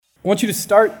I want you to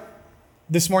start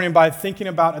this morning by thinking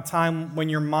about a time when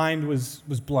your mind was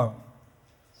blown.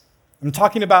 I'm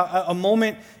talking about a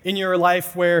moment in your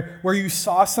life where you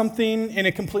saw something in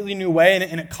a completely new way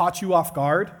and it caught you off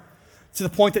guard to the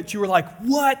point that you were like,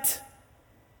 what?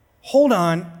 Hold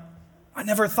on. I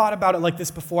never thought about it like this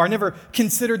before. I never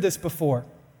considered this before.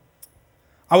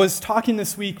 I was talking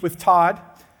this week with Todd.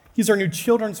 He's our new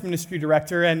children's ministry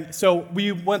director, and so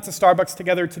we went to Starbucks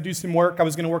together to do some work. I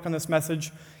was going to work on this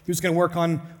message. He was going to work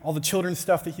on all the children's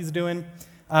stuff that he's doing.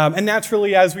 And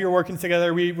naturally, as we were working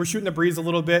together, we were shooting the breeze a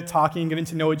little bit, talking, getting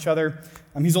to know each other.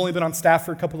 He's only been on staff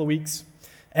for a couple of weeks.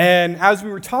 And as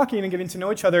we were talking and getting to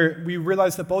know each other, we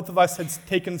realized that both of us had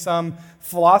taken some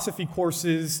philosophy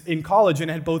courses in college and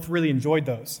had both really enjoyed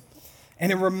those.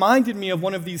 And it reminded me of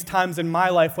one of these times in my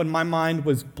life when my mind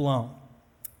was blown.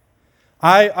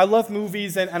 I love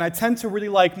movies, and I tend to really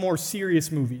like more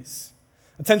serious movies.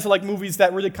 I tend to like movies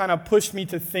that really kind of push me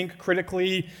to think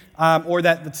critically or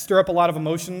that stir up a lot of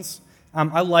emotions.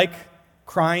 I like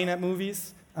crying at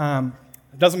movies.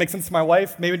 It doesn't make sense to my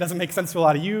wife. Maybe it doesn't make sense to a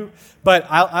lot of you, but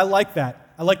I like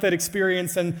that. I like that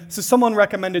experience. And so someone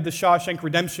recommended The Shawshank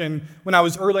Redemption when I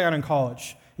was early on in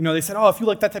college. You know, they said, if you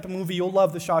like that type of movie, you'll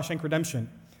love The Shawshank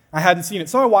Redemption. I hadn't seen it,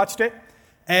 so I watched it,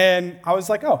 and I was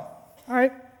like, all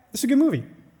right. It's a good movie.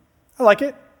 I like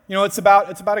it. You know, it's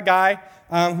about a guy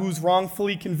who's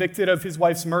wrongfully convicted of his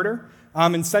wife's murder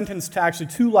and sentenced to actually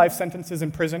 2 life sentences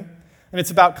in prison. And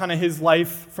it's about kind of his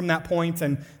life from that point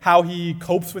and how he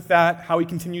copes with that, how he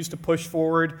continues to push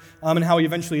forward, and how he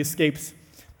eventually escapes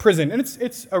prison. And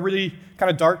it's a really kind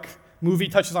of dark movie,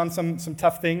 touches on some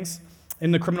tough things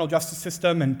in the criminal justice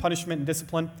system and punishment and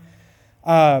discipline.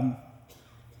 And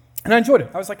I enjoyed it.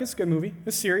 I was like, it's a good movie.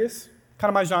 It's serious, kind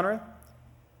of my genre.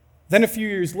 Then a few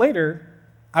years later,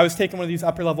 I was taking one of these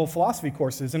upper-level philosophy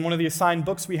courses, and one of the assigned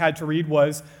books we had to read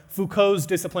was Foucault's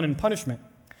Discipline and Punishment,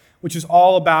 which is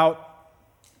all about,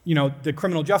 the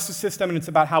criminal justice system, and it's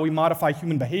about how we modify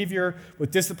human behavior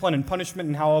with discipline and punishment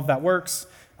and how all of that works.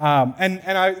 And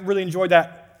I really enjoyed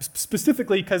that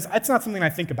specifically because it's not something I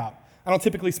think about. I don't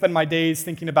typically spend my days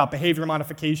thinking about behavior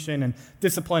modification and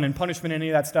discipline and punishment and any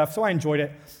of that stuff, so I enjoyed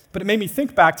it. But it made me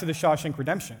think back to The Shawshank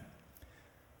Redemption.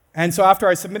 And so after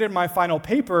I submitted my final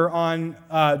paper on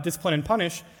Discipline and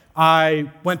Punish, I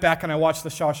went back and I watched The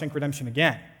Shawshank Redemption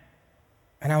again.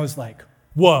 And I was like,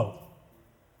 whoa,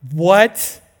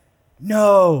 what?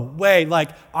 No way.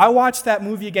 I watched that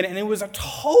movie again, and it was a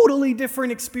totally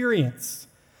different experience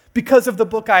because of the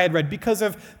book I had read, because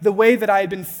of the way that I had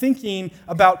been thinking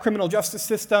about criminal justice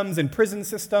systems and prison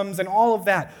systems and all of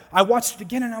that. I watched it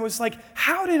again, and I was like,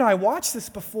 how did I watch this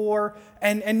before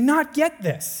and not get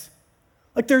this?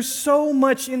 There's so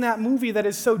much in that movie that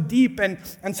is so deep and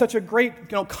such a great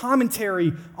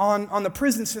commentary on the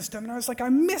prison system. And I was like, I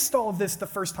missed all of this the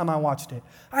first time I watched it.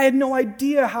 I had no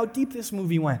idea how deep this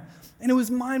movie went. And it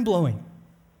was mind-blowing.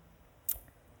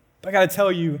 But I got to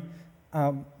tell you,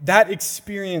 that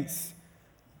experience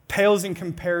pales in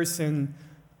comparison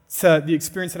to the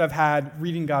experience that I've had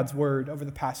reading God's Word over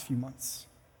the past few months.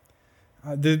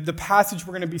 The passage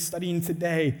we're going to be studying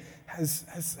today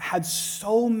has had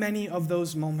so many of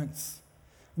those moments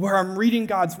where I'm reading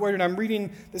God's Word and I'm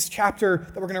reading this chapter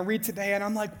that we're going to read today, and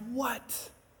I'm like, what?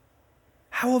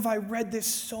 How have I read this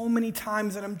so many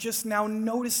times that I'm just now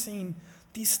noticing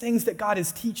these things that God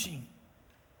is teaching?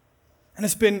 And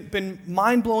it's been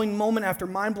mind-blowing moment after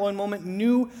mind-blowing moment,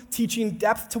 new teaching,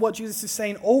 depth to what Jesus is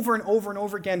saying over and over and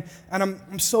over again, and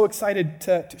I'm so excited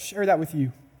to share that with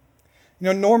you.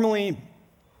 Normally,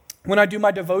 when I do my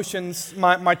devotions,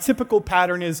 my typical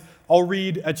pattern is I'll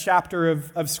read a chapter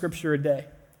of Scripture a day.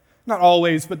 Not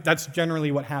always, but that's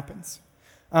generally what happens.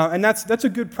 And that's a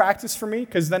good practice for me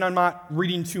because then I'm not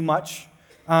reading too much.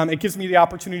 It gives me the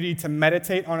opportunity to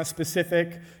meditate on a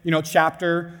specific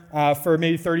chapter for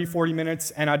maybe 30, 40 minutes,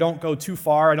 and I don't go too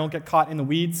far. I don't get caught in the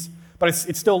weeds, but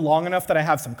it's still long enough that I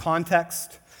have some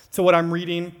context to what I'm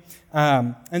reading.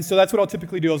 And so that's what I'll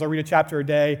typically do is I'll read a chapter a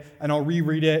day, and I'll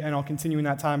reread it, and I'll continue in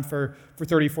that time for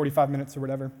 30, 45 minutes or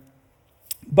whatever.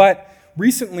 But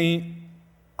recently,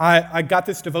 I got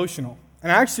this devotional,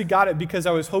 and I actually got it because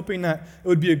I was hoping that it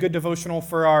would be a good devotional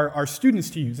for our students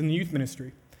to use in the youth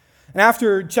ministry. And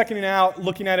after checking it out,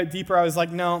 looking at it deeper, I was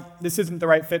like, no, this isn't the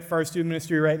right fit for our student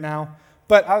ministry right now.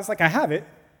 But I was like, I have it,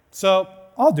 so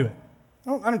I'll do it.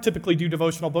 I don't typically do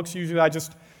devotional books. Usually I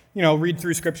just, read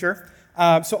through Scripture.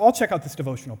 So I'll check out this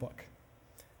devotional book.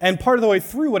 And part of the way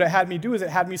through, what it had me do is it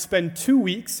had me spend 2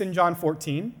 weeks in John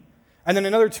 14, and then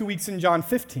another 2 weeks in John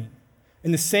 15,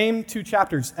 in the same 2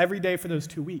 chapters every day for those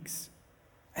 2 weeks.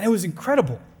 And it was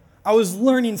incredible. I was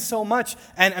learning so much,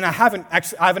 and I haven't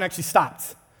actually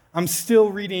stopped. I'm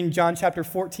still reading John chapter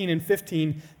 14 and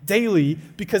 15 daily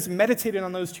because meditating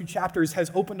on those two chapters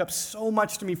has opened up so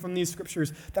much to me from these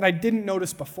scriptures that I didn't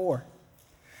notice before.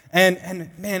 And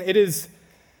man, it is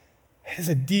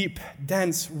a deep,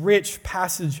 dense, rich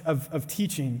passage of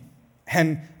teaching.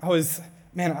 And I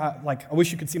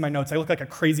wish you could see my notes. I look like a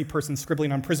crazy person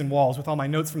scribbling on prison walls with all my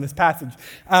notes from this passage.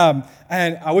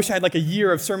 And I wish I had like a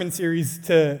year of sermon series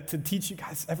to teach you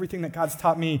guys everything that God's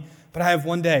taught me, but I have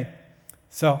one day.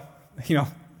 So,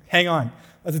 hang on.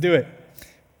 Let's do it.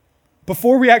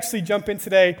 Before we actually jump in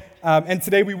today, and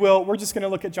today we're just going to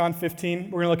look at John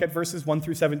 15. We're going to look at verses 1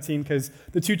 through 17 because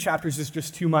the two chapters is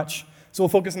just too much. So we'll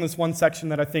focus on this one section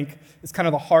that I think is kind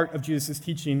of the heart of Jesus'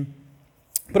 teaching.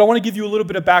 But I want to give you a little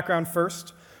bit of background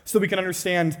first so we can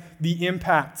understand the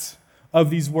impact of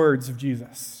these words of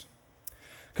Jesus.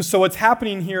 So what's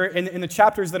happening here in the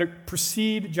chapters that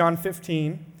precede John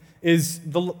 15 is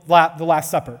the Last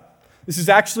Supper. This is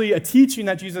actually a teaching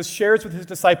that Jesus shares with his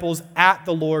disciples at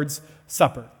the Lord's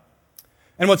Supper.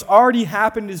 And what's already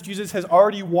happened is Jesus has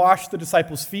already washed the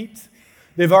disciples' feet.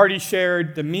 They've already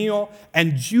shared the meal,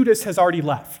 and Judas has already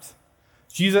left.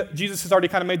 Jesus has already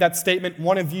kind of made that statement,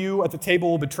 one of you at the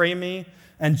table will betray me,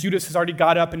 and Judas has already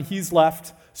got up and he's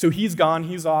left, so he's gone,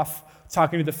 he's off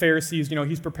talking to the Pharisees,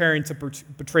 he's preparing to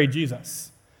betray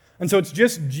Jesus. And so it's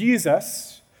just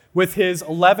Jesus with his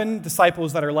 11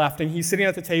 disciples that are left, and he's sitting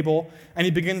at the table and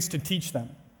he begins to teach them.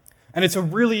 And it's a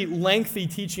really lengthy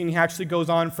teaching. He actually goes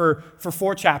on for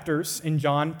 4 chapters in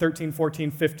John, 13, 14,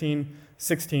 15,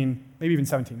 16, maybe even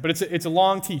 17. But it's a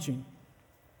long teaching.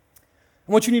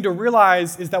 And what you need to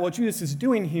realize is that what Jesus is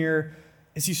doing here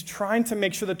is he's trying to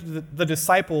make sure that the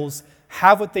disciples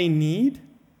have what they need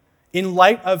in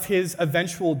light of his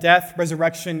eventual death,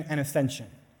 resurrection, and ascension.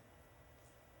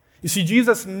 You see,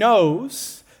 Jesus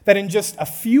knows that in just a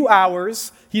few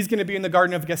hours, he's going to be in the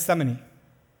Garden of Gethsemane.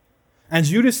 And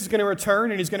Judas is going to return,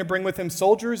 and he's going to bring with him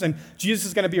soldiers, and Jesus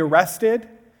is going to be arrested.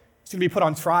 He's going to be put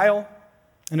on trial,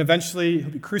 and eventually he'll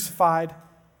be crucified.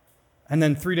 And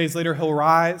then 3 days later, he'll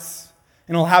rise.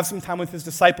 And he'll have some time with his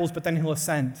disciples, but then he'll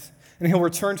ascend, and he'll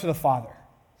return to the Father.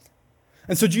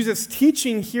 And so Jesus'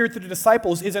 teaching here to the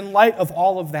disciples is in light of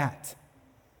all of that.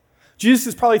 Jesus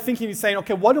is probably thinking, he's saying,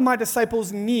 okay, what do my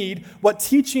disciples need? What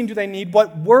teaching do they need?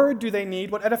 What word do they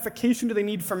need? What edification do they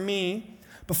need from me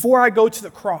before I go to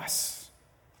the cross?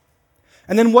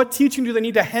 And then what teaching do they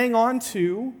need to hang on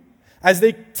to as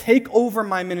they take over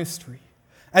my ministry,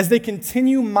 as they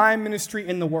continue my ministry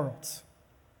in the world?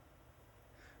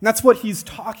 And that's what he's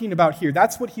talking about here.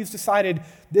 That's what he's decided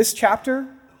this chapter,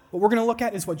 what we're going to look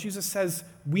at is what Jesus says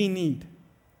we need.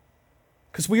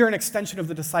 Because we are an extension of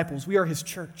the disciples. We are his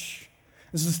church.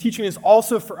 This teaching is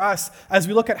also for us as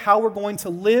we look at how we're going to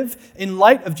live in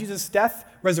light of Jesus' death,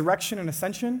 resurrection, and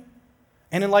ascension,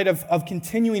 and in light of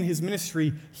continuing his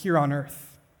ministry here on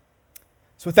earth.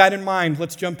 So with that in mind,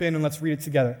 let's jump in and let's read it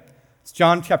together. It's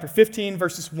John chapter 15,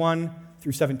 verses 1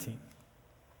 through 17.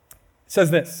 It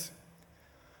says this: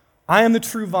 I am the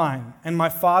true vine, and my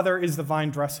Father is the vine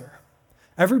dresser.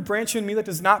 Every branch in me that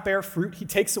does not bear fruit, he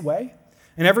takes away,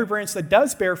 and every branch that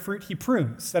does bear fruit, he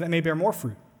prunes, that it may bear more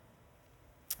fruit.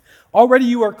 Already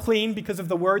you are clean because of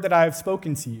the word that I have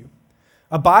spoken to you.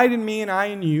 Abide in me and I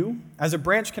in you, as a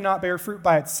branch cannot bear fruit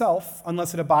by itself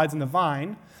unless it abides in the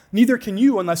vine, neither can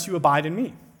you unless you abide in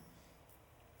me.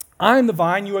 I am the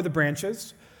vine, you are the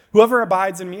branches. Whoever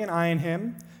abides in me and I in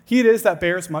him, he it is that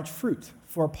bears much fruit.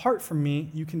 For apart from me,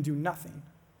 you can do nothing.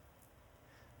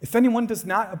 If anyone does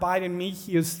not abide in me,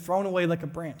 he is thrown away like a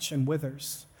branch and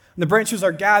withers. And the branches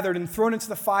are gathered and thrown into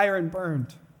the fire and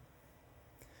burned.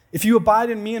 If you abide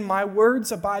in me and my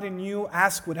words abide in you,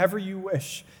 ask whatever you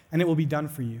wish, and it will be done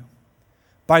for you.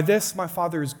 By this my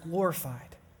Father is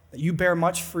glorified, that you bear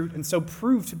much fruit and so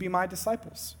prove to be my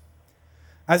disciples.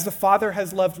 As the Father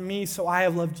has loved me, so I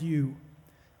have loved you.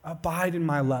 Abide in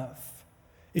my love.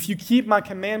 If you keep my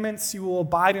commandments, you will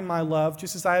abide in my love,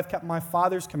 just as I have kept my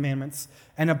Father's commandments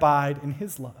and abide in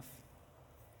his love.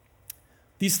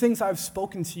 These things I have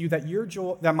spoken to you,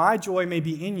 that my joy may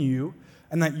be in you,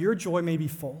 and that your joy may be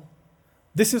full.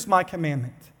 This is my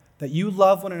commandment, that you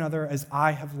love one another as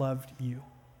I have loved you.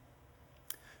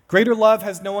 Greater love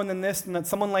has no one than this, than that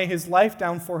someone lay his life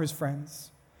down for his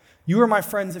friends. You are my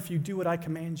friends if you do what I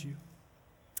command you.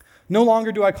 No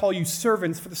longer do I call you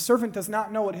servants, for the servant does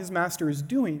not know what his master is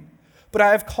doing. But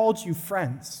I have called you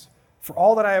friends, for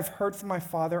all that I have heard from my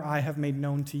Father I have made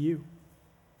known to you.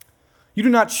 You do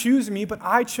not choose me, but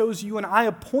I chose you, and I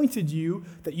appointed you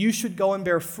that you should go and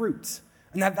bear fruit,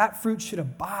 and that fruit should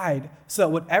abide, so that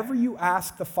whatever you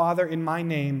ask the Father in my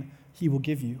name, he will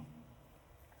give you.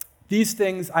 These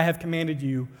things I have commanded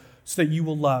you, so that you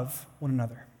will love one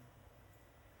another.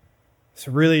 It's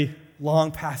a really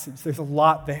long passage. There's a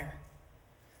lot there.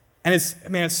 And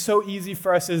it's so easy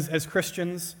for us as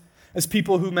Christians, as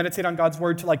people who meditate on God's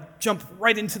word, to jump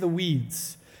right into the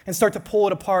weeds and start to pull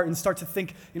it apart and start to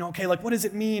think, okay, what does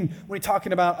it mean when he's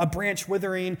talking about a branch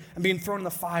withering and being thrown in the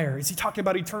fire? Is he talking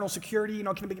about eternal security?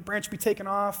 Can a branch be taken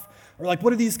off? Or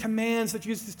what are these commands that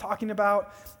Jesus is talking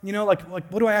about?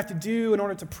 What do I have to do in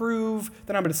order to prove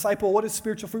that I'm a disciple? What is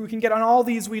spiritual fruit? We can get on all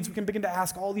these weeds. We can begin to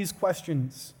ask all these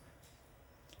questions.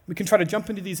 We can try to jump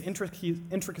into these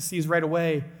intricacies right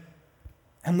away,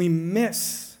 and we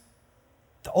miss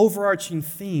the overarching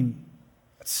theme.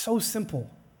 It's so simple.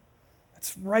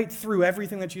 It's right through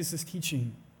everything that Jesus is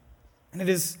teaching, and it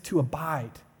is to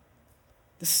abide.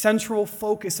 The central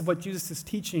focus of what Jesus is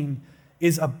teaching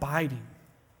is abiding.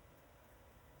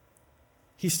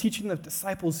 He's teaching the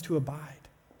disciples to abide.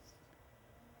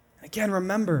 And again,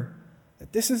 remember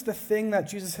that this is the thing that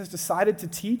Jesus has decided to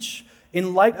teach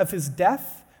in light of his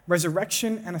death,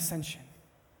 resurrection, and ascension.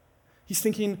 He's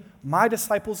thinking, my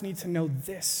disciples need to know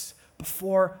this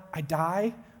before I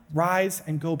die, rise,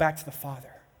 and go back to the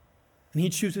Father. And he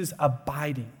chooses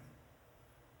abiding.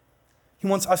 He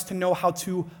wants us to know how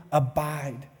to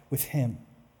abide with him.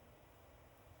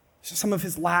 So some of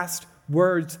his last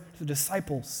words to the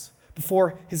disciples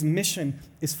before his mission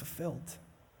is fulfilled.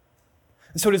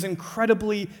 And so it is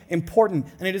incredibly important,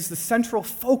 and it is the central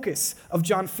focus of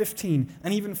John 15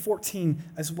 and even 14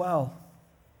 as well.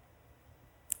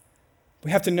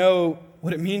 We have to know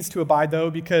what it means to abide, though,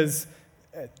 because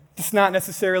it's not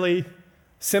necessarily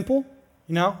simple,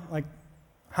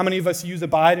 How many of us use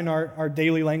abide in our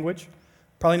daily language?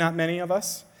 Probably not many of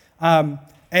us.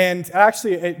 And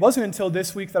actually, it wasn't until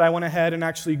this week that I went ahead and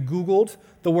actually Googled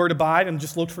the word abide and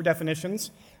just looked for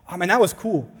definitions. And that was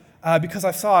cool because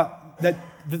I saw that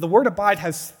the word abide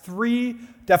has 3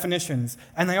 definitions,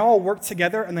 and they all work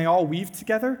together and they all weave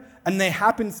together, and they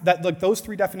happen that those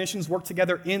 3 definitions work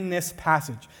together in this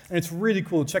passage. And it's really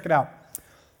cool. Check it out.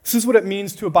 This is what it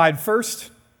means to abide. First,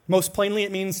 most plainly,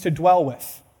 it means to dwell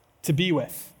with, to be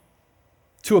with.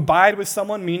 To abide with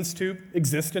someone means to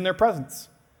exist in their presence.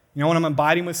 When I'm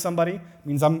abiding with somebody, it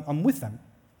means I'm with them,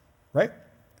 right?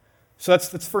 So that's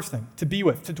the first thing, to be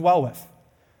with, to dwell with.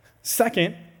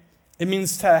 Second, it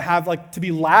means to have to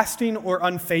be lasting or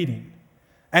unfading.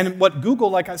 And what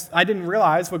Google, I didn't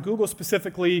realize, what Google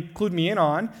specifically clued me in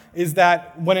on is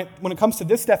that when it comes to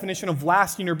this definition of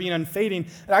lasting or being unfading,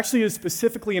 it actually is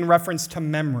specifically in reference to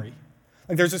memory.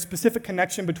 There's a specific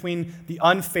connection between the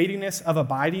unfadingness of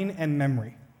abiding and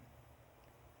memory.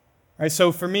 Right,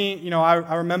 so for me,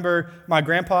 I remember my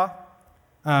grandpa,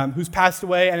 who's passed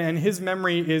away, and his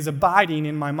memory is abiding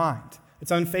in my mind. It's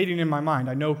unfading in my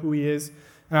mind. I know who he is,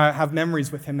 and I have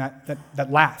memories with him that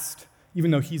last,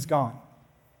 even though he's gone.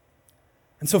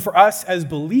 And so for us as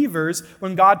believers,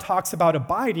 when God talks about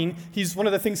abiding, one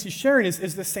of the things he's sharing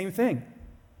is the same thing.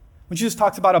 When Jesus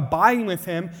talks about abiding with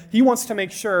him, he wants to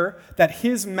make sure that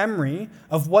his memory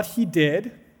of what he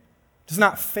did does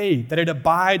not fade, that it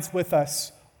abides with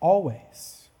us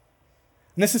always.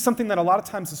 And this is something that a lot of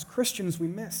times as Christians we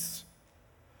miss,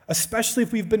 especially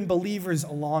if we've been believers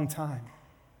a long time.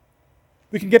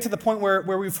 We can get to the point where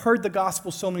we've heard the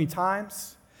gospel so many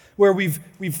times, where we've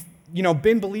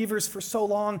been believers for so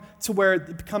long to where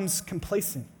it becomes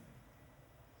complacent.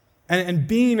 And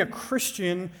being a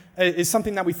Christian is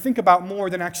something that we think about more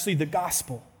than actually the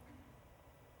gospel.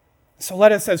 So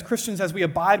let us, as Christians, as we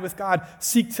abide with God,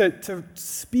 seek to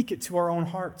speak it to our own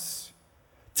hearts,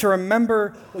 to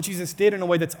remember what Jesus did in a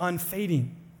way that's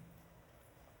unfading.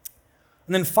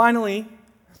 And then finally,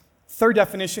 third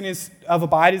definition of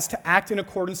abide is to act in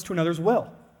accordance to another's will.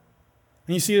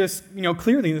 And you see this,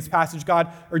 clearly in this passage.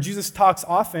 Jesus talks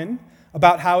often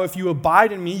about how if you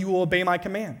abide in me, you will obey my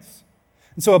commands.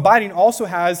 And so abiding also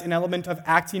has an element of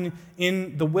acting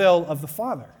in the will of the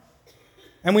Father.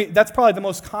 And that's probably the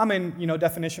most common,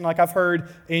 definition. Like I've heard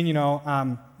in,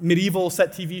 medieval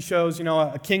set TV shows,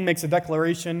 a king makes a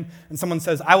declaration and someone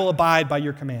says, I will abide by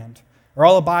your command, or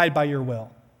I'll abide by your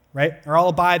will, right? Or I'll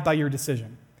abide by your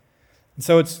decision. And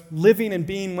so it's living and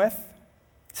being with,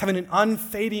 it's having an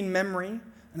unfading memory,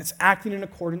 and it's acting in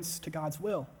accordance to God's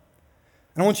will.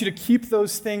 And I want you to keep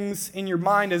those things in your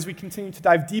mind as we continue to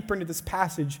dive deeper into this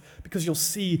passage, because you'll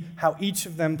see how each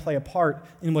of them play a part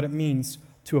in what it means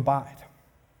to abide.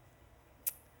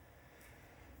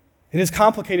 It is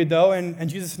complicated, though, and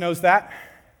Jesus knows that.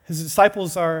 His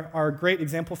disciples are a great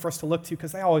example for us to look to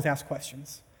because they always ask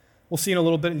questions. We'll see in a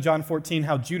little bit in John 14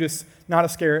 how Judas, not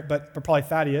Iscariot, but probably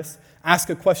Thaddeus, asked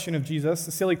a question of Jesus,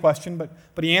 a silly question,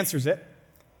 but he answers it.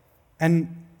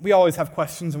 And we always have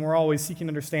questions, and we're always seeking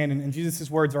to understand, and Jesus'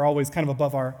 words are always kind of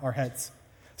above our heads.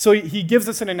 So he gives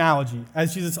us an analogy,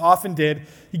 as Jesus often did.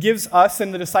 He gives us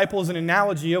and the disciples an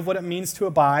analogy of what it means to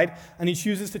abide, and he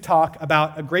chooses to talk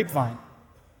about a grapevine.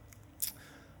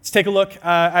 Let's take a look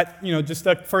at just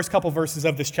the first couple verses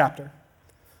of this chapter.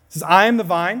 It says, I am the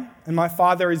vine, and my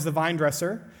Father is the vine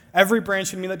dresser. Every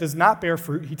branch in me that does not bear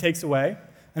fruit, he takes away,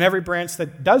 and every branch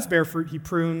that does bear fruit, he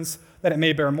prunes, that it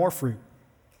may bear more fruit.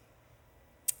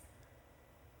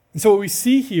 And so what we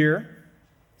see here,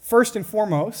 first and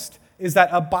foremost, is that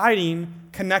abiding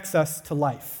connects us to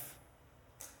life.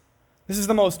 This is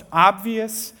the most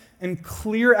obvious and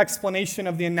clear explanation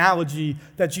of the analogy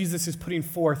that Jesus is putting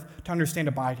forth to understand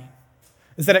abiding,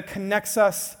 is that it connects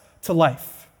us to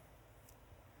life.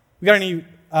 We got any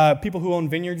people who own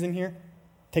vineyards in here?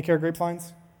 Take care of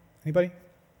grapevines? Anybody?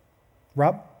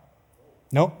 Rob?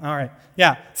 No? All right.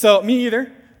 Yeah, so me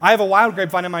either. I have a wild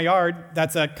grapevine in my yard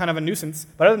that's a kind of a nuisance.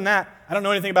 But other than that, I don't know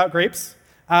anything about grapes.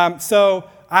 So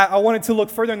I wanted to look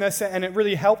further in this, and it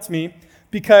really helped me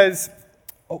because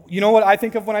you know what I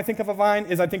think of when I think of a vine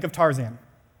is I think of Tarzan.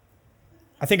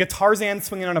 I think of Tarzan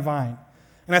swinging on a vine.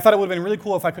 And I thought it would have been really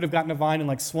cool if I could have gotten a vine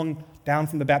and swung down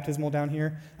from the baptismal down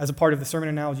here as a part of the sermon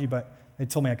analogy, but they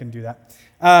told me I couldn't do that.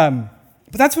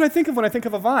 But that's what I think of when I think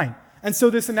of a vine. And so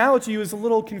this analogy was a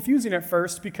little confusing at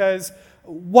first because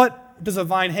what does a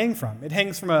vine hang from? It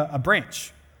hangs from a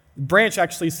branch. The branch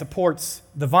actually supports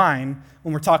the vine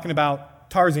when we're talking about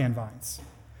Tarzan vines.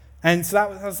 And so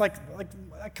that was like,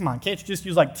 come on, can't you just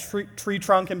use tree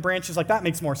trunk and branches? That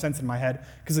makes more sense in my head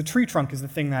because the tree trunk is the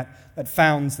thing that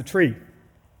founds the tree.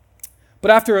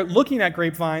 But after looking at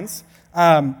grapevines,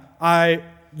 I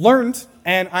learned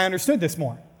and I understood this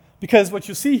more. Because what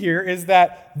you see here is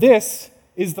that this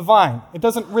is the vine. It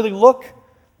doesn't really look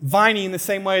viney in the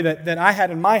same way that I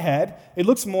had in my head. It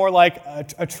looks more like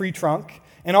a tree trunk.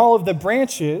 And all of the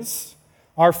branches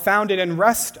are founded and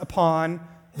rest upon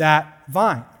that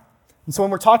vine. And so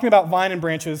when we're talking about vine and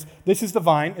branches, this is the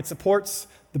vine. It supports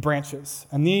the branches.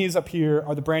 And these up here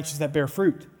are the branches that bear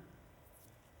fruit.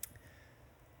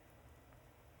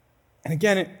 And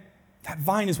again, that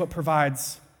vine is what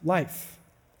provides life.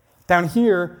 Down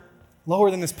here, lower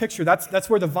than this picture, that's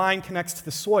where the vine connects to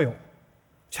the soil,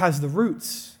 which has the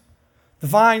roots. The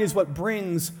vine is what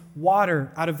brings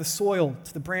water out of the soil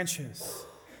to the branches.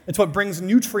 It's what brings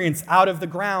nutrients out of the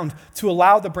ground to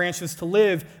allow the branches to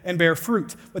live and bear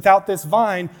fruit. Without this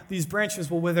vine, these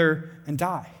branches will wither and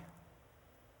die.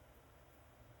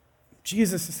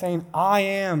 Jesus is saying, I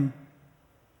am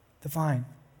the vine.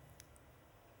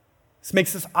 This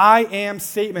makes this I am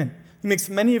statement. He makes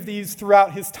many of these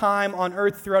throughout his time on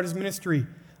earth, throughout his ministry.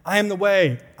 I am the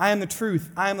way. I am the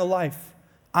truth. I am the life.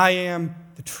 I am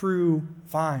the true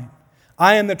vine.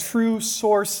 I am the true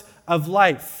source of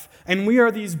life. And we are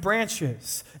these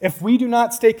branches. If we do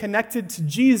not stay connected to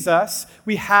Jesus,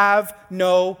 we have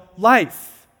no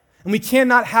life. And we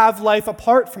cannot have life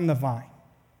apart from the vine.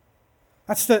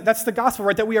 That's the gospel,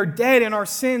 right? That we are dead in our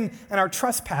sin and our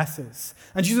trespasses.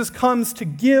 And Jesus comes to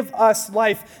give us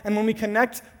life. And when we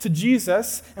connect to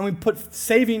Jesus and we put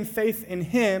saving faith in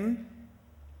him,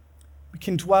 we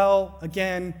can dwell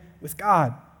again with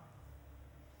God.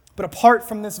 But apart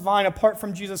from this vine, apart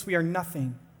from Jesus, we are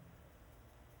nothing.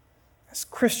 As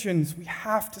Christians, we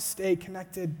have to stay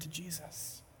connected to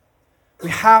Jesus. We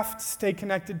have to stay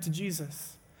connected to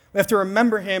Jesus. We have to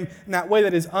remember him in that way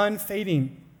that is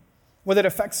unfading, where that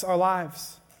affects our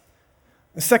lives.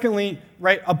 And secondly,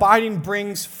 right, abiding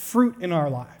brings fruit in our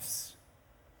lives.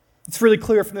 It's really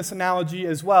clear from this analogy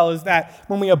as well, is that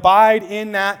when we abide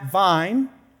in that vine,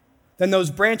 then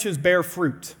those branches bear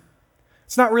fruit.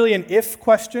 It's not really an if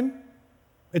question.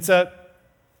 It's a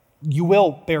you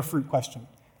will bear fruit question,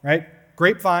 right?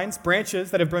 Grapevines,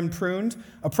 branches that have been pruned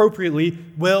appropriately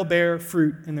will bear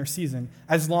fruit in their season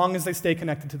as long as they stay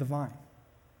connected to the vine.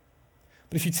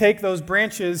 But if you take those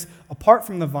branches apart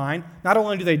from the vine, not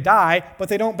only do they die, but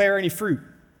they don't bear any fruit.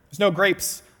 There's no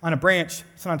grapes on a branch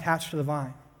that's not attached to the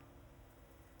vine.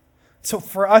 So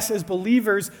for us as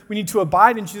believers, we need to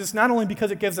abide in Jesus not only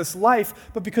because it gives us life,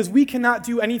 but because we cannot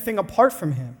do anything apart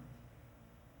from him.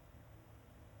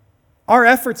 Our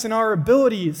efforts and our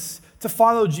abilities to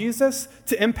follow Jesus,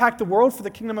 to impact the world for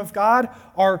the kingdom of God,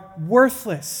 are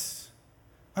worthless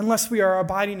unless we are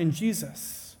abiding in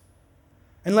Jesus.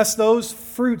 Unless those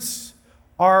fruits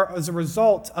are as a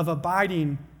result of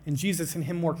abiding in Jesus and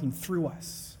him working through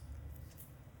us.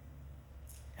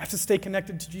 We have to stay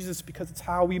connected to Jesus because it's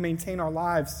how we maintain our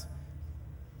lives.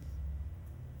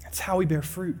 It's how we bear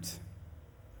fruit.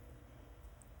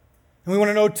 And we want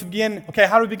to know to begin, okay,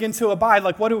 how do we begin to abide?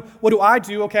 What do I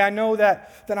do? Okay, I know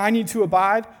that I need to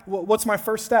abide. What's my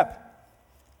first step?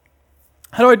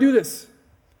 How do I do this?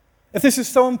 If this is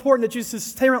so important that Jesus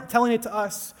is telling it to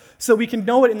us so we can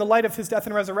know it in the light of his death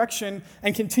and resurrection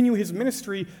and continue his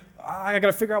ministry, I got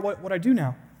to figure out what I do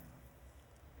now.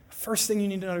 First thing you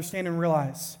need to understand and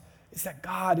realize is that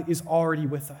God is already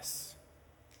with us.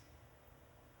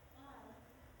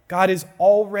 God is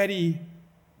already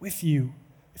with you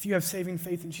if you have saving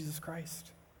faith in Jesus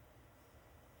Christ.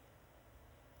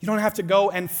 You don't have to go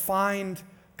and find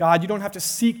God. You don't have to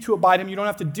seek to abide him. You don't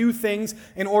have to do things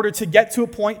in order to get to a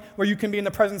point where you can be in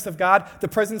the presence of God. The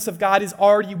presence of God is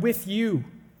already with you.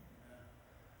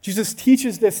 Jesus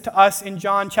teaches this to us in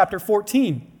John chapter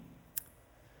 14.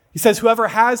 He says, "Whoever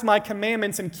has my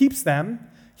commandments and keeps them,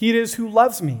 he it is who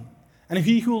loves me. And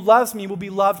he who loves me will be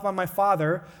loved by my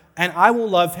Father, and I will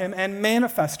love him and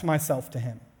manifest myself to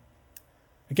him."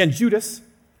 Again, Judas,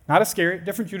 not Iscariot,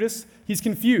 different Judas, he's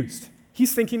confused.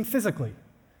 He's thinking physically.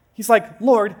 He's like,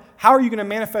 "Lord, how are you going to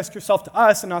manifest yourself to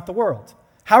us and not the world?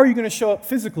 How are you going to show up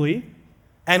physically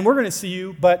and we're going to see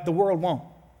you, but the world won't?"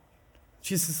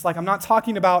 Jesus is like, "I'm not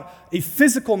talking about a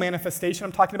physical manifestation.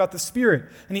 I'm talking about the Spirit."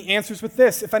 And he answers with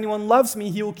this: "If anyone loves me,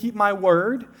 he will keep my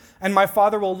word, and my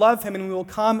Father will love him, and we will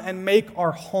come and make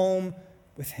our home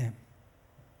with him."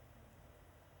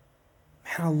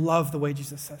 Man, I love the way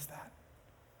Jesus says that.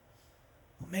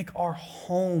 We'll make our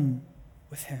home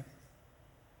with him.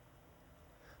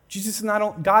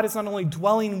 God is not only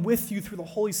dwelling with you through the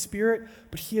Holy Spirit,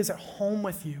 but he is at home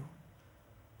with you.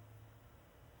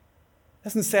 It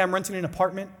doesn't say I'm renting an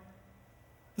apartment.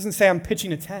 It doesn't say I'm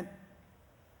pitching a tent.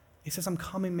 It says I'm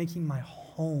coming, making my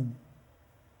home.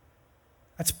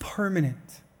 That's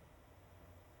permanent.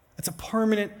 That's a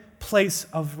permanent place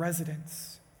of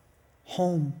residence.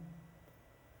 Home.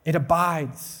 It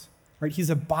abides, right? He's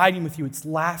abiding with you. It's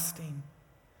lasting.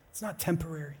 It's not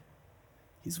temporary.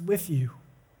 He's with you.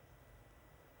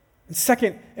 And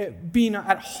second, being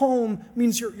at home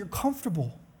means you're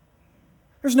comfortable.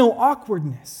 There's no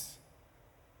awkwardness,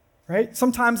 right?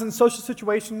 Sometimes in social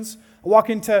situations, I walk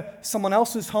into someone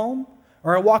else's home,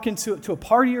 or I walk into a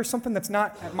party or something that's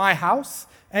not at my house,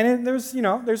 and there's a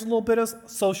little bit of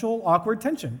social awkward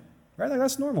tension, right? Like,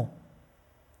 that's normal.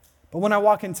 But when I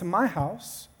walk into my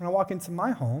house, when I walk into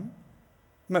my home,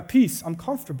 I'm at peace. I'm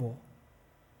comfortable.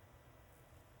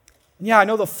 And yeah, I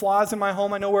know the flaws in my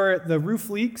home. I know where the roof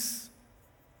leaks.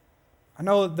 I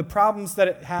know the problems that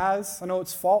it has. I know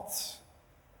its faults.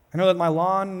 I know that my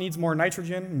lawn needs more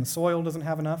nitrogen and the soil doesn't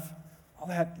have enough. All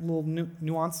that little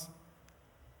nuance.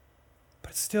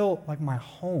 But it's still like my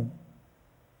home.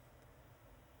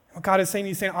 What God is saying,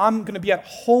 he's saying, I'm going to be at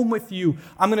home with you.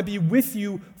 I'm going to be with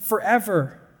you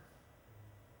forever.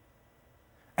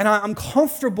 And I'm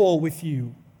comfortable with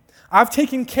you. I've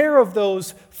taken care of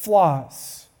those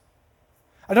flaws.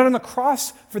 I died on the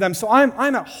cross for them, so I'm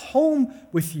at home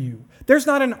with you. There's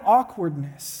not an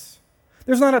awkwardness.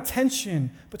 There's not a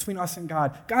tension between us and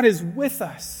God. God is with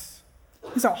us.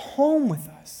 He's at home with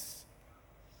us.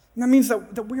 And that means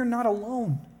that we are not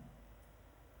alone.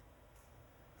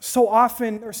 So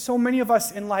often, there's so many of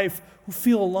us in life who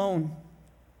feel alone.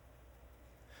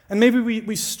 And maybe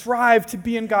we strive to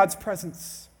be in God's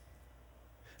presence.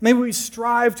 Maybe we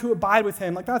strive to abide with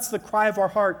him. Like, that's the cry of our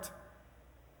heart.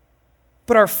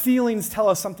 But our feelings tell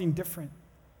us something different.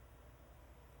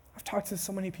 I've talked to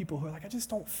so many people who are like, I just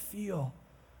don't feel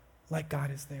like God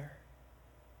is there.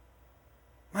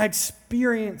 My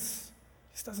experience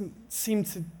just doesn't seem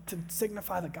to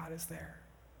signify that God is there.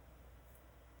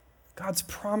 God's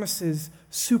promises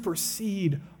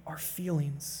supersede our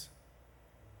feelings.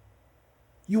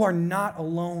 You are not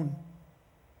alone.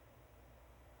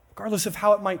 Regardless of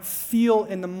how it might feel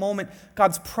in the moment,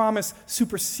 God's promise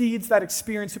supersedes that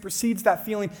experience, supersedes that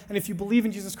feeling. And if you believe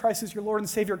in Jesus Christ as your Lord and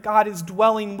Savior, God is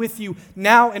dwelling with you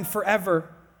now and forever.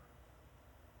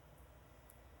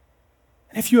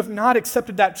 And if you have not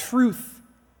accepted that truth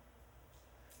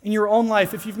in your own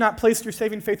life, if you've not placed your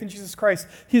saving faith in Jesus Christ,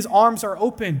 his arms are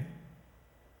open.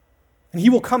 And he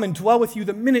will come and dwell with you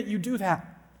the minute you do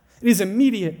that. It is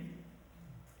immediate.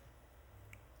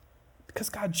 Because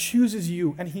God chooses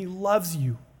you and he loves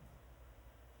you.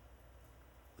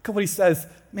 Look at what he says.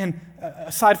 Man,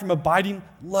 aside from abiding,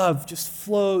 love just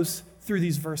flows through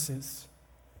these verses.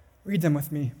 Read them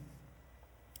with me.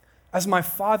 As my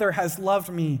Father has loved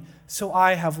me, so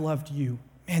I have loved you.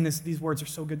 Man, these words are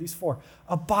so good. These four.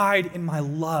 Abide in my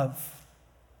love.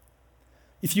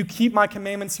 If you keep my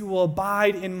commandments, you will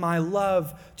abide in my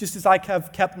love, just as I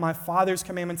have kept my Father's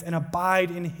commandments and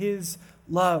abide in his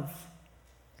love.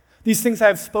 These things I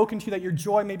have spoken to you, that your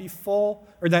joy may be full,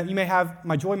 or that you may have,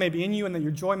 my joy may be in you, and that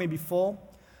your joy may be full.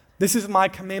 This is my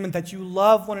commandment, that you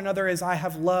love one another as I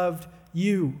have loved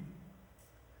you.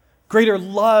 Greater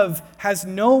love has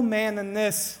no man than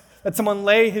this, that someone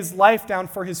lay his life down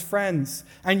for his friends.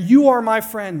 And you are my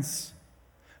friends.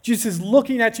 Jesus is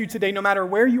looking at you today, no matter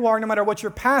where you are, no matter what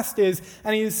your past is,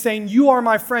 and he is saying, you are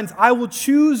my friends. I will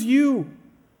choose you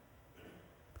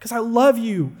because I love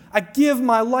you. I give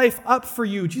my life up for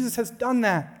you. Jesus has done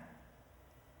that.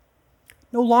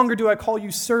 No longer do I call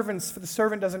you servants, for the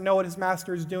servant doesn't know what his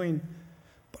master is doing.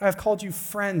 But I have called you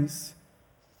friends,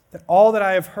 that all that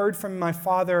I have heard from my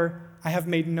Father I have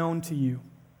made known to you.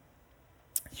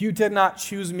 You did not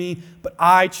choose me, but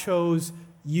I chose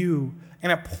you,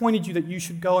 and appointed you that you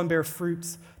should go and bear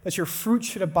fruits, that your fruit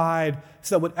should abide,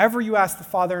 so that whatever you ask the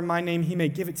Father in my name, he may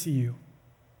give it to you.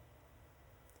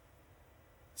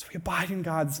 So we abide in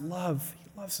God's love.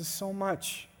 He loves us so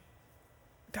much.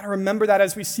 We've got to remember that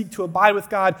as we seek to abide with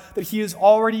God, that he is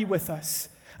already with us.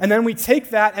 And then we take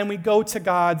that and we go to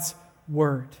God's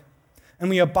word. And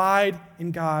we abide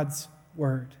in God's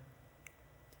word.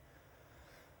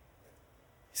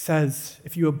 He says,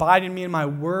 if you abide in me and my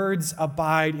words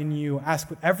abide in you, ask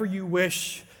whatever you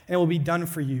wish and it will be done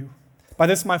for you. By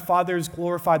this my Father is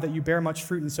glorified, that you bear much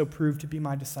fruit and so prove to be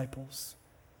my disciples.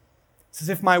 He says,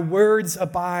 if my words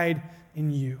abide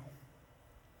in you.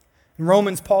 In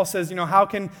Romans, Paul says, how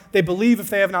can they believe if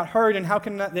they have not heard, and how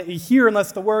can they hear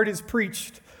unless the word is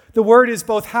preached? The word is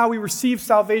both how we receive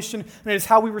salvation and it is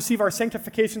how we receive our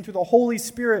sanctification through the Holy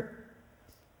Spirit.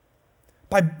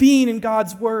 By being in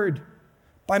God's word,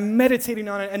 by meditating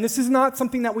on it. And this is not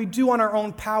something that we do on our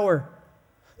own power.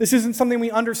 This isn't something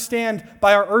we understand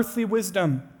by our earthly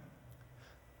wisdom.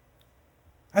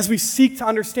 As we seek to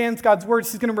understand God's word,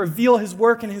 he's going to reveal his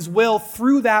work and his will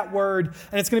through that word,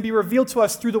 and it's going to be revealed to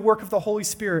us through the work of the Holy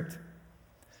Spirit.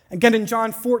 Again, in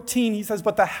John 14, he says,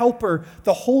 but the Helper,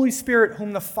 the Holy Spirit,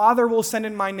 whom the Father will send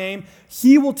in my name,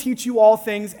 he will teach you all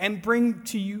things and bring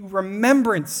to you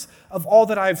remembrance of all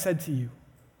that I have said to you.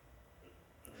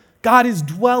 God is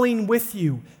dwelling with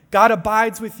you. God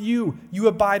abides with you. You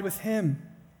abide with him.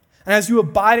 And as you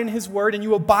abide in his word and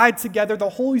you abide together, the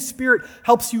Holy Spirit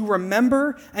helps you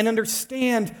remember and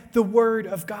understand the word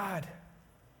of God.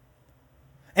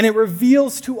 And it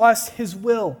reveals to us his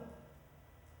will.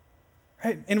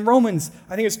 Right? In Romans,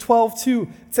 I think it's 12:2,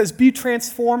 it says, be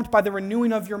transformed by the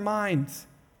renewing of your minds.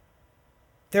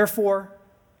 Therefore,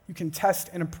 you can test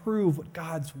and approve what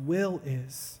God's will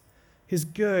is, his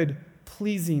good,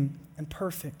 pleasing, and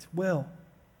perfect will.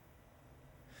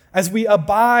 As we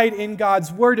abide in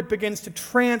God's word, it begins to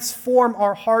transform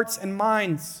our hearts and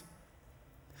minds.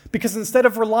 Because instead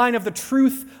of relying on the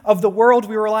truth of the world,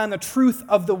 we rely on the truth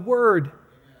of the word.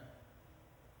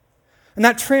 And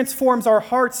that transforms our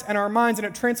hearts and our minds, and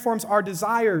it transforms our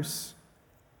desires.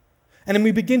 And then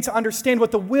we begin to understand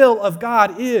what the will of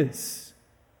God is.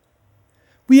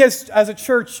 We as a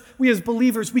church, we as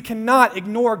believers, we cannot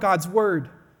ignore God's word.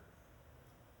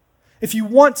 If you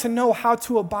want to know how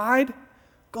to abide,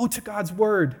 go to God's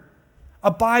word.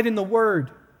 Abide in the word.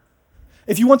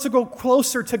 If you want to go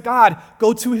closer to God,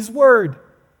 go to his word.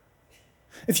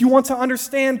 If you want to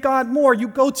understand God more, you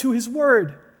go to his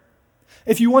word.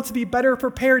 If you want to be better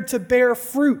prepared to bear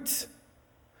fruit,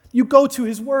 you go to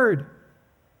his word.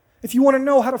 If you want to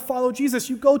know how to follow Jesus,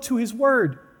 you go to his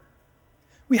word.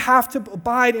 We have to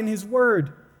abide in his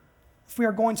word if we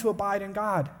are going to abide in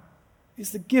God. It's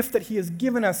the gift that he has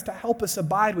given us to help us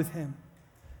abide with him.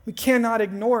 We cannot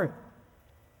ignore it.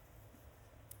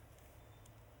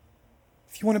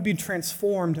 If you want to be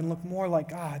transformed and look more like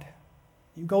God,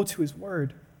 you go to his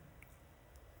word.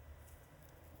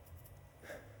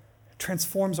 It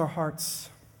transforms our hearts,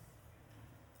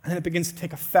 and then it begins to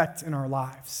take effect in our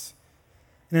lives.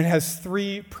 And it has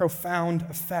three profound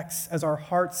effects as our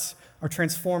hearts are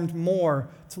transformed more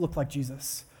to look like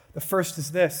Jesus. The first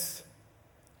is this: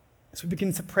 as we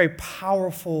begin to pray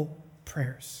powerful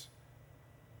prayers.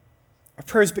 Our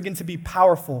prayers begin to be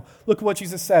powerful. Look at what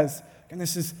Jesus says. And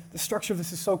the structure of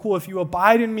this is so cool. If you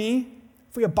abide in me,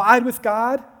 if we abide with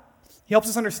God, he helps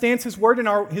us understand his word,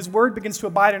 and his word begins to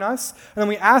abide in us. And then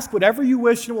we ask whatever you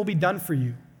wish, and it will be done for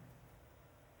you.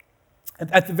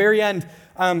 At the very end,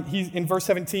 in verse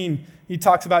 17, he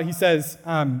says,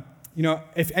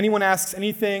 if anyone asks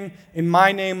anything in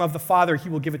my name of the Father, he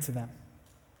will give it to them.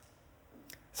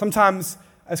 Sometimes,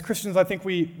 as Christians, I think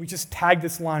we just tag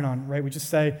this line on, right? We just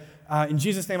say, in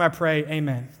Jesus' name I pray,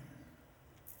 amen.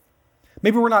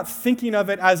 Maybe we're not thinking of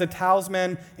it as a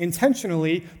talisman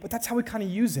intentionally, but that's how we kind of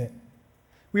use it.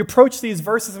 We approach these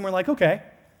verses and we're like, okay,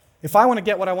 if I want to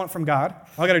get what I want from God,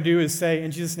 all I got to do is say, in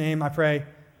Jesus' name I pray,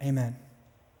 amen.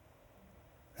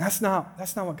 That's not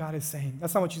what God is saying.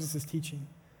 That's not what Jesus is teaching.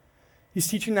 He's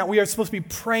teaching that we are supposed to be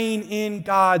praying in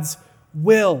God's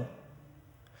will.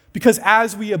 Because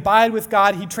as we abide with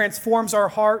God, he transforms our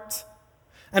heart.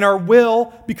 And our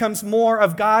will becomes more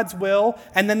of God's will,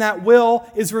 and then that will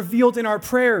is revealed in our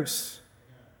prayers.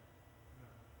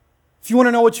 If you want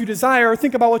to know what you desire,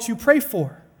 think about what you pray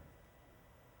for.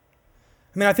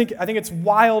 I mean, I think it's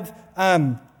wild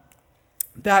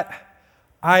that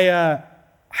I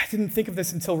didn't think of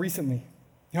this until recently.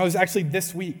 It was actually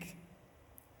this week.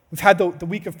 We've had the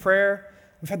week of prayer.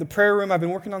 We've had the prayer room. I've been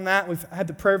working on that. We've had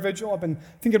the prayer vigil. I've been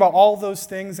thinking about all those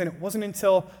things, and it wasn't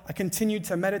until I continued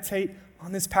to meditate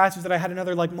on this passage that I had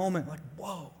another moment,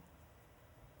 whoa.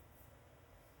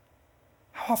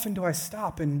 How often do I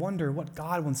stop and wonder what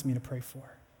God wants me to pray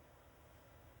for?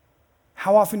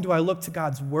 How often do I look to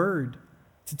God's word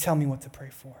to tell me what to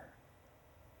pray for?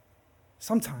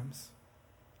 Sometimes,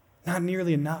 not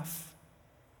nearly enough.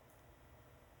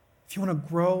 If you want to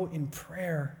grow in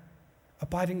prayer,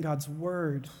 abide in God's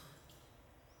word.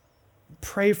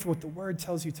 Pray for what the word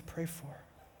tells you to pray for.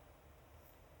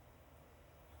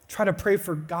 Try to pray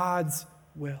for God's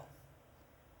will.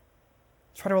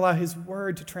 Try to allow his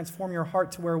word to transform your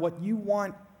heart to where what you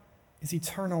want is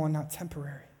eternal and not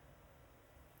temporary.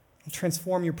 And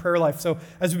transform your prayer life. So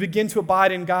as we begin to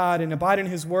abide in God and abide in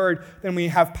his word, then we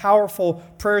have powerful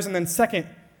prayers. And then second,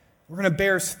 we're going to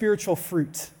bear spiritual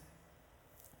fruit.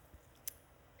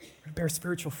 We're going to bear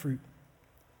spiritual fruit.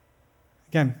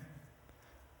 Again,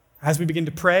 as we begin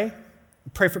to pray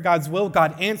for God's will,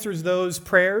 God answers those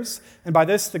prayers, and by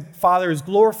this the Father is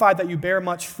glorified that you bear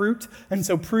much fruit, and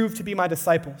so prove to be my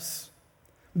disciples.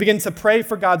 We begin to pray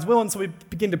for God's will, and so we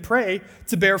begin to pray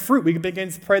to bear fruit. We begin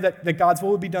to pray that God's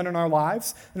will would be done in our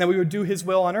lives, and that we would do his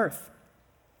will on earth.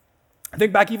 I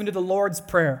think back even to the Lord's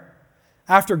Prayer.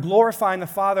 After glorifying the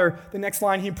Father, the next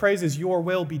line he prays is, your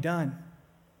will be done.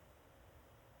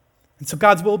 And so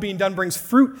God's will being done brings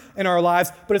fruit in our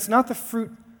lives, but it's not the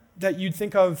fruit that you'd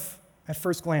think of at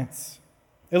first glance.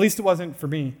 At least it wasn't for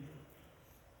me.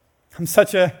 I'm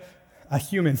such a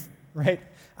human, right?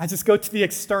 I just go to the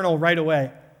external right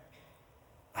away.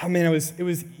 I mean, it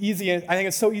was easy. I think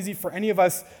it's so easy for any of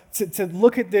us to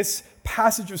look at this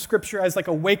passage of Scripture as like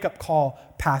a wake-up call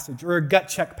passage or a gut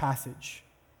check passage.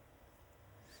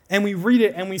 And we read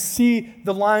it and we see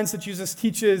the lines that Jesus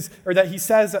teaches or that he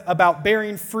says about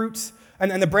bearing fruit,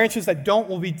 and the branches that don't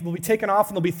will be taken off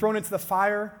and they'll be thrown into the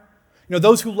fire.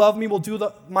 Those who love me will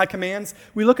do my commands.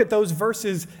 We look at those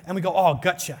verses and we go, oh,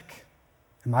 gut check.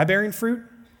 Am I bearing fruit?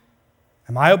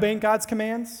 Am I obeying God's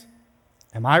commands?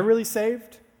 Am I really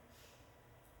saved?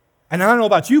 And I don't know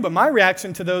about you, but my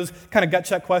reaction to those kind of gut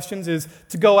check questions is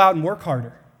to go out and work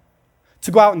harder,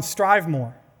 to go out and strive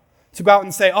more, to go out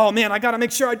and say, oh man, I got to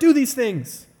make sure I do these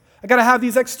things. I got to have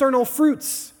these external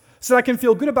fruits so that I can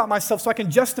feel good about myself, so I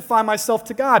can justify myself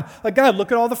to God. Like, God,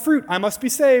 look at all the fruit. I must be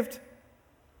saved.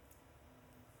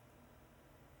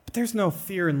 But there's no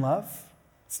fear in love.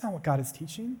 That's not what God is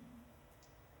teaching.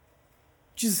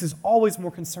 Jesus is always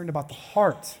more concerned about the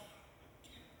heart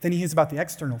than he is about the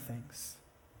external things.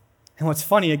 And what's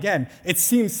funny, again, it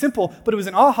seems simple, but it was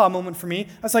an aha moment for me.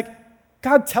 I was like,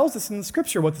 God tells us in the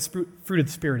Scripture what the fruit of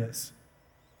the Spirit is.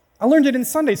 I learned it in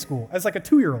Sunday school as like a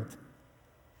 2-year-old.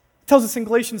 It tells us in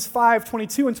Galatians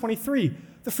 5:22 and 23,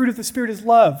 the fruit of the Spirit is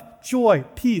love, joy,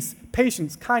 peace,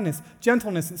 patience, kindness,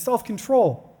 gentleness, and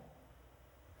self-control.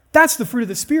 That's the fruit of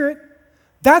the Spirit.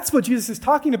 That's what Jesus is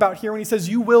talking about here when he says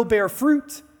you will bear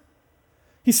fruit.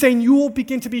 He's saying you will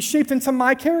begin to be shaped into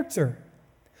my character.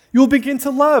 You will begin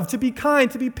to love, to be kind,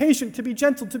 to be patient, to be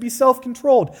gentle, to be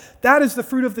self-controlled. That is the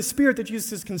fruit of the Spirit that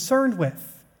Jesus is concerned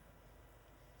with.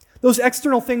 Those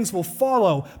external things will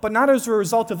follow, but not as a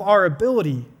result of our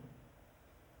ability,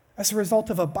 as a result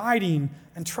of abiding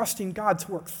and trusting God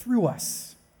to work through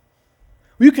us.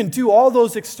 You can do all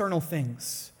those external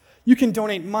things. You can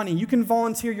donate money. You can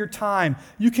volunteer your time.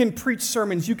 You can preach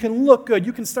sermons. You can look good.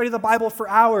 You can study the Bible for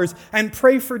hours and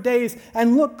pray for days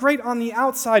and look great on the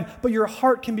outside, but your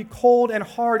heart can be cold and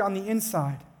hard on the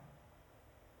inside.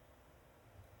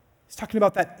 He's talking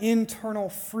about that internal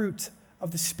fruit of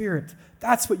the Spirit.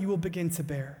 That's what you will begin to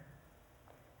bear.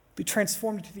 Be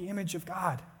transformed into the image of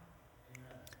God.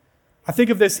 I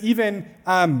think of this even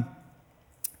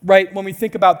right when we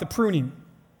think about the pruning.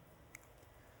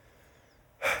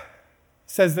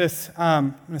 Says this,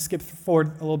 I'm going to skip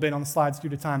forward a little bit on the slides due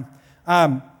to time.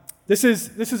 This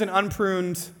is an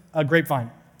unpruned grapevine.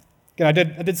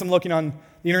 Again, I did some looking on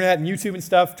the internet and YouTube and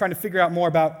stuff, trying to figure out more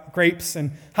about grapes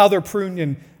and how they're pruned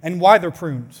and why they're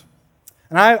pruned.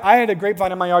 And I had a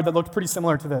grapevine in my yard that looked pretty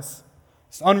similar to this.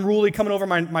 It's unruly coming over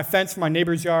my fence from my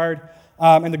neighbor's yard,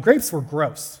 and the grapes were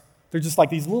gross. They're just like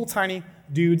these little tiny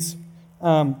dudes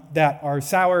that are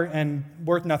sour and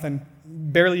worth nothing,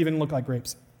 barely even look like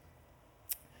grapes.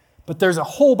 But there's a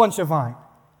whole bunch of vine.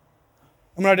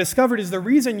 And what I discovered is the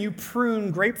reason you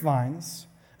prune grapevines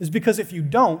is because if you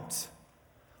don't,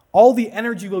 all the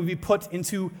energy will be put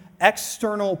into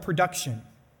external production.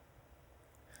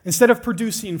 Instead of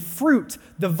producing fruit,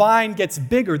 the vine gets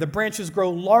bigger, the branches grow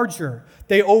larger,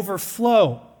 they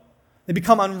overflow. They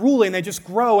become unruly and they just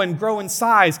grow and grow in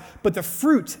size, but the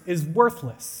fruit is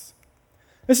worthless.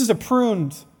 This is a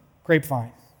pruned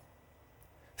grapevine.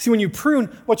 See, when you prune,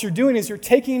 what you're doing is you're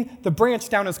taking the branch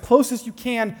down as close as you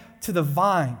can to the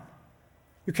vine.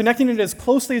 You're connecting it as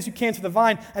closely as you can to the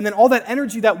vine, and then all that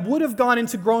energy that would have gone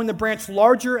into growing the branch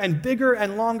larger and bigger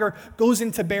and longer goes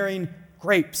into bearing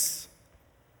grapes.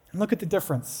 And look at the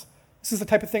difference. This is the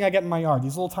type of thing I get in my yard.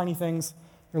 These little tiny things,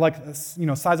 they're like,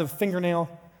 size of a fingernail.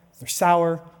 They're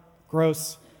sour,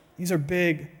 gross. These are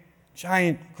big,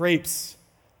 giant grapes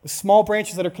with small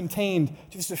branches that are contained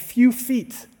just a few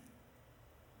feet.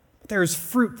 But there is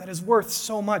fruit that is worth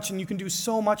so much and you can do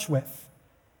so much with.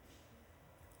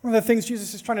 One of the things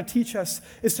Jesus is trying to teach us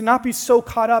is to not be so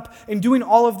caught up in doing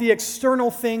all of the external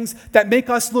things that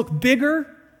make us look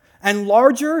bigger and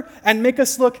larger and make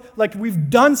us look like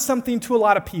we've done something to a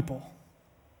lot of people.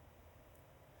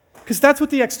 Because that's what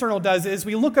the external does, is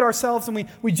we look at ourselves and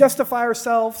we justify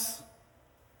ourselves.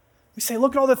 We say,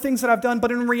 look at all the things that I've done,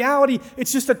 but in reality,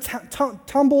 it's just a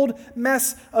tumbled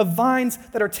mess of vines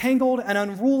that are tangled and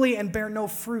unruly and bear no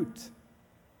fruit.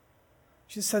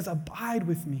 Jesus says, abide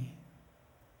with me.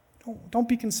 Don't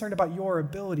be concerned about your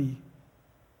ability.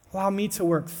 Allow me to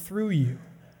work through you.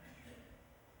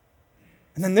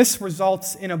 And then this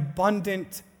results in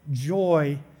abundant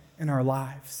joy in our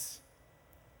lives.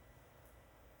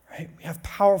 Right? We have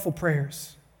powerful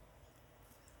prayers.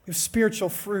 We have spiritual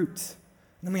fruit.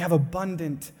 And then we have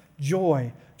abundant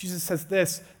joy. Jesus says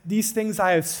this, these things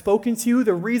I have spoken to you.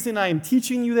 The reason I am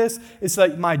teaching you this is so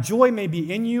that my joy may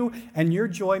be in you and your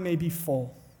joy may be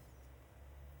full.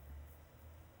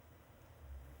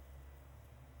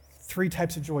 3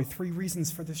 types of joy, 3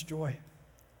 reasons for this joy.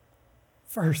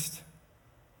 First,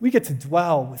 we get to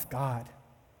dwell with God.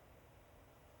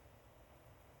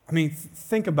 I mean,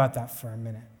 think about that for a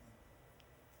minute.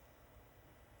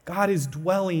 God is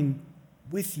dwelling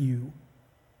with you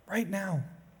right now.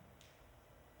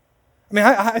 I mean,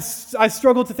 I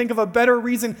struggle to think of a better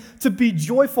reason to be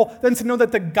joyful than to know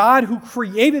that the God who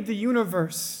created the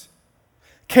universe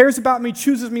cares about me,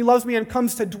 chooses me, loves me, and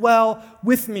comes to dwell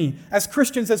with me. As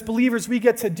Christians, as believers, we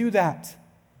get to do that.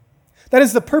 That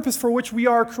is the purpose for which we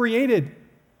are created.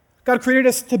 God created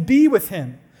us to be with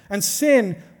Him, and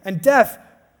sin and death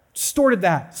distorted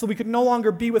that so we could no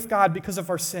longer be with God because of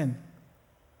our sin.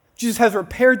 Jesus has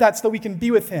repaired that so that we can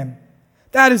be with Him.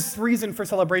 That is reason for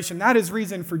celebration. That is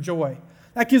reason for joy.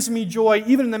 That gives me joy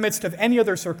even in the midst of any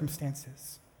other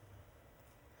circumstances.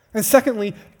 And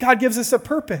secondly, God gives us a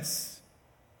purpose.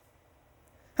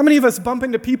 How many of us bump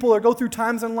into people or go through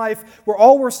times in life where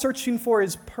all we're searching for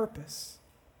is purpose?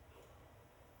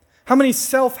 How many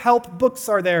self-help books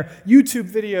are there,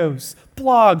 YouTube videos,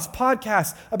 blogs,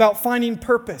 podcasts about finding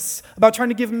purpose, about trying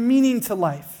to give meaning to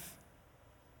life?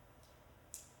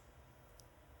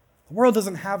 The world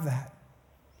doesn't have that.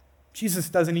 Jesus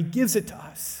does, and He gives it to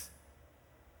us.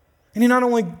 And He not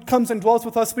only comes and dwells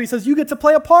with us, but He says, you get to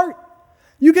play a part.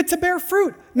 You get to bear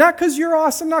fruit, not because you're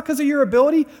awesome, not because of your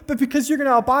ability, but because you're going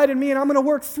to abide in me and I'm going to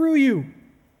work through you.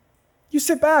 You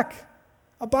sit back,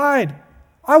 abide.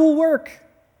 I will work.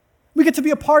 We get to be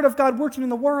a part of God working in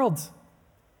the world.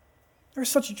 There's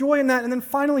such joy in that. And then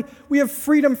finally, we have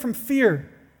freedom from fear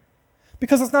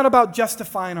because it's not about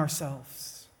justifying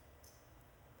ourselves.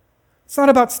 It's not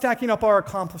about stacking up our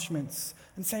accomplishments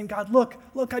and saying, God, look,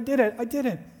 I did it.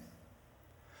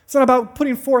 It's not about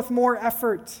putting forth more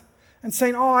effort and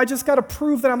saying, oh, I just got to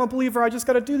prove that I'm a believer. I just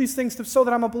got to do these things so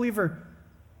that I'm a believer.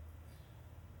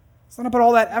 It's not about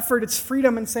all that effort. It's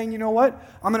freedom and saying, you know what?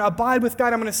 I'm going to abide with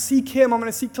God. I'm going to seek Him. I'm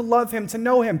going to seek to love Him, to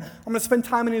know Him. I'm going to spend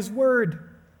time in His Word.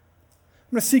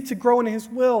 I'm going to seek to grow in His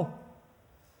will.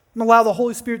 I'm going to allow the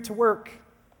Holy Spirit to work.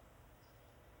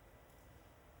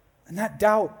 And that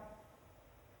doubt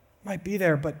might be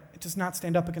there, but it does not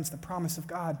stand up against the promise of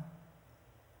God.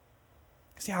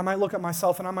 Because, I might look at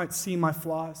myself and I might see my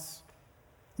flaws.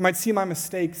 I might see my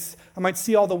mistakes. I might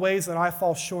see all the ways that I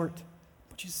fall short.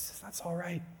 But Jesus says, that's all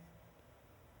right.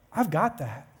 I've got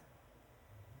that.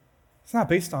 It's not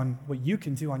based on what you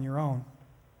can do on your own.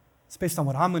 It's based on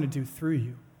what I'm going to do through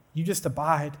you. You just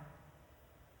abide.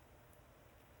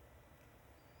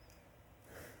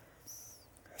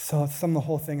 So let's sum the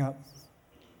whole thing up.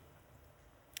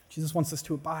 Jesus wants us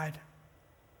to abide.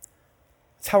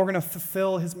 It's how we're going to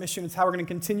fulfill His mission. It's how we're going to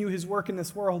continue His work in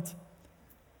this world.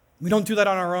 We don't do that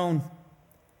on our own.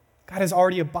 God is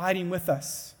already abiding with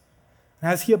us.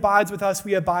 And as he abides with us,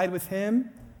 we abide with him.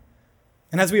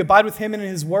 And as we abide with him in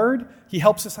his word, he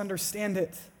helps us understand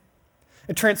it.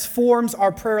 It transforms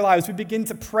our prayer lives. We begin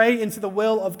to pray into the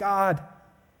will of God.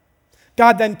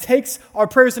 God then takes our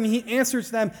prayers and he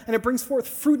answers them, and it brings forth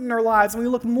fruit in our lives. And we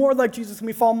look more like Jesus, and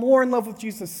we fall more in love with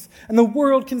Jesus. And the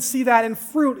world can see that, and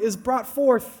fruit is brought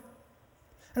forth.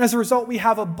 And as a result, we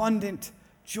have abundant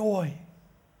joy.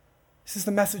 This is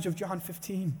the message of John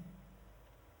 15.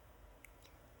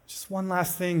 Just one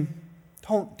last thing.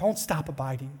 Don't stop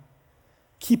abiding.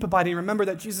 Keep abiding. Remember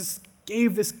that Jesus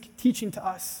gave this teaching to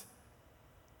us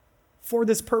for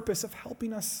this purpose of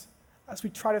helping us as we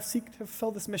try to seek to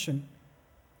fulfill this mission.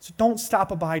 So don't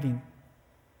stop abiding,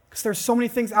 because there's so many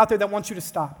things out there that want you to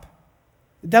stop.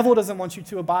 The devil doesn't want you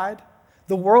to abide.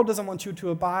 The world doesn't want you to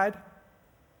abide.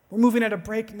 We're moving at a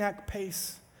breakneck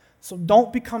pace. So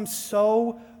don't become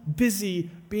so busy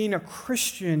being a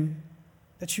Christian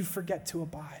that you forget to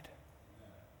abide.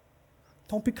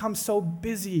 Don't become so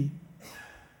busy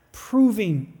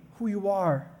proving who you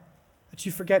are that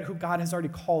you forget who God has already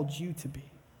called you to be.